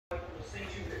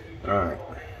Alright,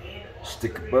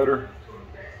 stick of butter.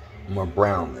 I'm gonna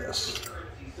brown this.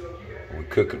 I'm gonna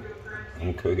cook it. I'm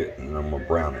gonna cook it and I'm gonna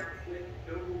brown it.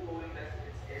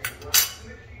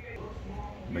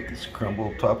 Make this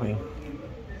crumble topping.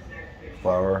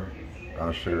 Flour,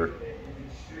 brown sugar,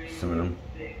 cinnamon,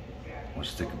 1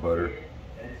 stick of butter,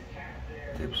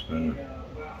 tablespoon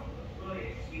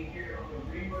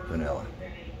vanilla.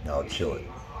 Now I'll chill it.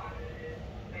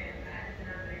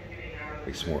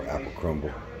 Make some more apple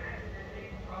crumble.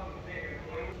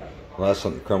 Last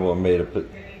time the crumble I made, I put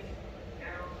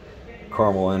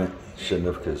caramel in it. Shouldn't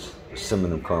have, because the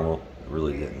cinnamon caramel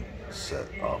really didn't set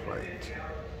off right.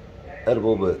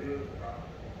 Edible, but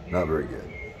not very good.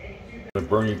 To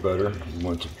burn your butter, you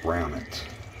want to brown it.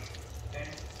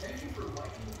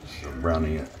 So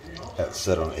browning it, that's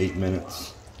set on 8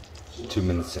 minutes, 2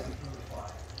 minutes in.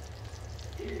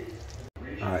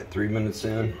 Alright, 3 minutes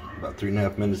in, about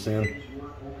 3.5 minutes in,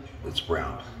 it's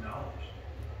browned.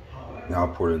 Now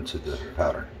I'll pour it into the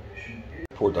powder.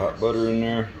 Pour the hot butter in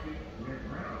there.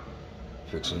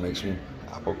 Fix and make some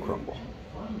apple crumble.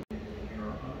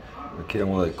 Okay, I'm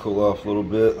gonna let it cool off a little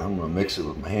bit. I'm gonna mix it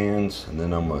with my hands, and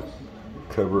then I'm gonna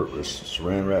cover it with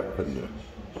saran wrap, put it in the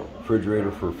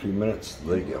refrigerator for a few minutes,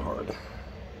 let it get hard.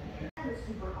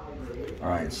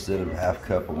 Alright, instead of a half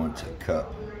cup, I went to a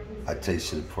cup. I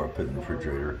tasted it before I put it in the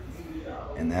refrigerator.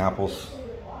 And the apples,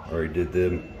 I already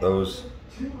did those.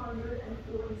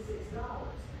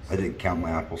 I didn't count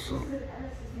my apples, so.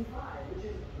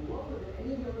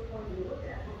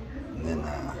 And then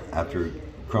after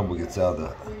crumble gets out of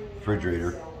the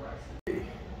refrigerator,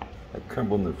 I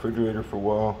crumble in the refrigerator for a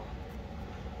while,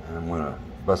 and I'm gonna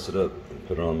bust it up and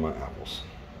put it on my apples.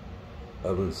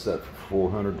 Oven set for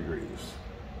 400 degrees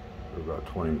for about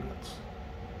 20 minutes.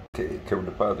 Okay, cover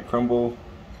the pie of the crumble.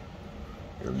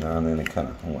 Here now and then I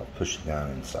want to push it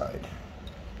down inside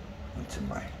into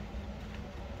my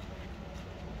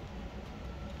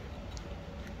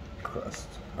crust.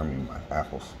 I mean my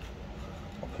apples.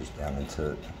 I'll push down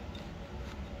into it.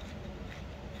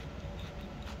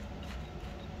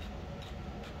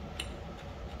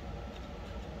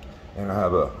 And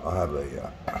I'll have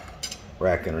a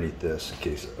rack underneath this in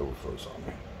case it overflows on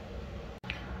me.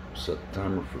 Set the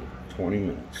timer for 20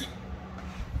 minutes.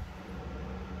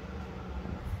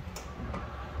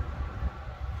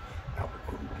 Apple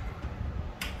crumble.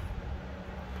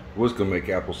 I was gonna make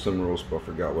apple cinnamon rolls, but I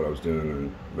forgot what I was doing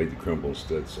and made the crumble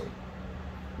instead. So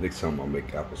next time I'll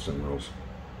make apple cinnamon rolls.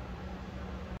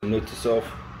 Note to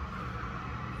self: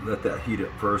 let that heat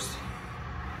up first.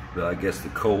 But I guess the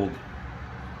cold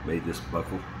made this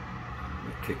buckle.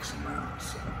 It kicks them out,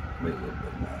 so made a little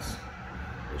bit of mess.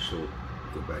 But she'll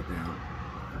go back down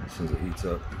as soon as it heats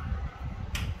up.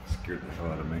 Scared the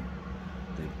hell out of me.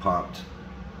 They popped.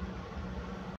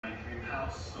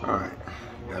 Alright,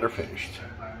 got her finished.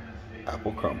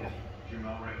 Apple crumble.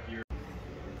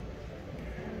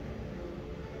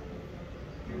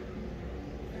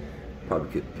 Probably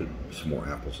could put some more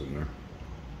apples in there,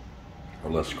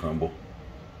 or less crumble.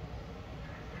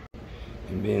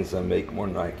 And being as I make more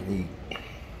than I can eat,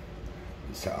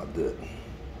 that's how I do it.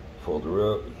 Fold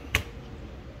her up,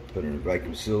 put her in a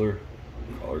vacuum sealer,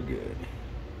 call her good.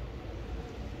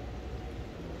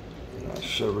 And I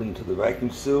shove her into the vacuum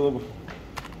seal,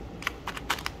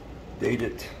 date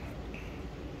it.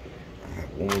 I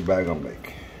have one more bag I'll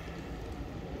make.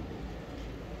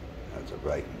 That's a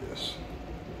vacuum this.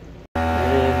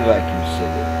 And vacuum seal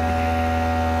it.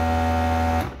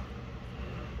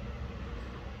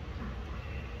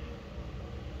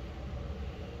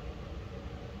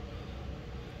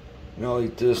 And I'll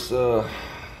eat this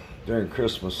during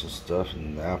Christmas and stuff,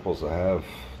 and the apples I have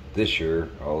this year,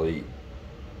 I'll eat,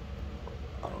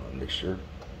 I don't know, next year.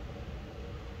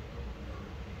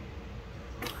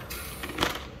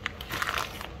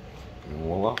 And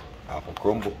voila, apple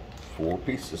crumble, 4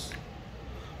 pieces.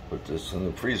 Put this in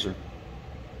the freezer.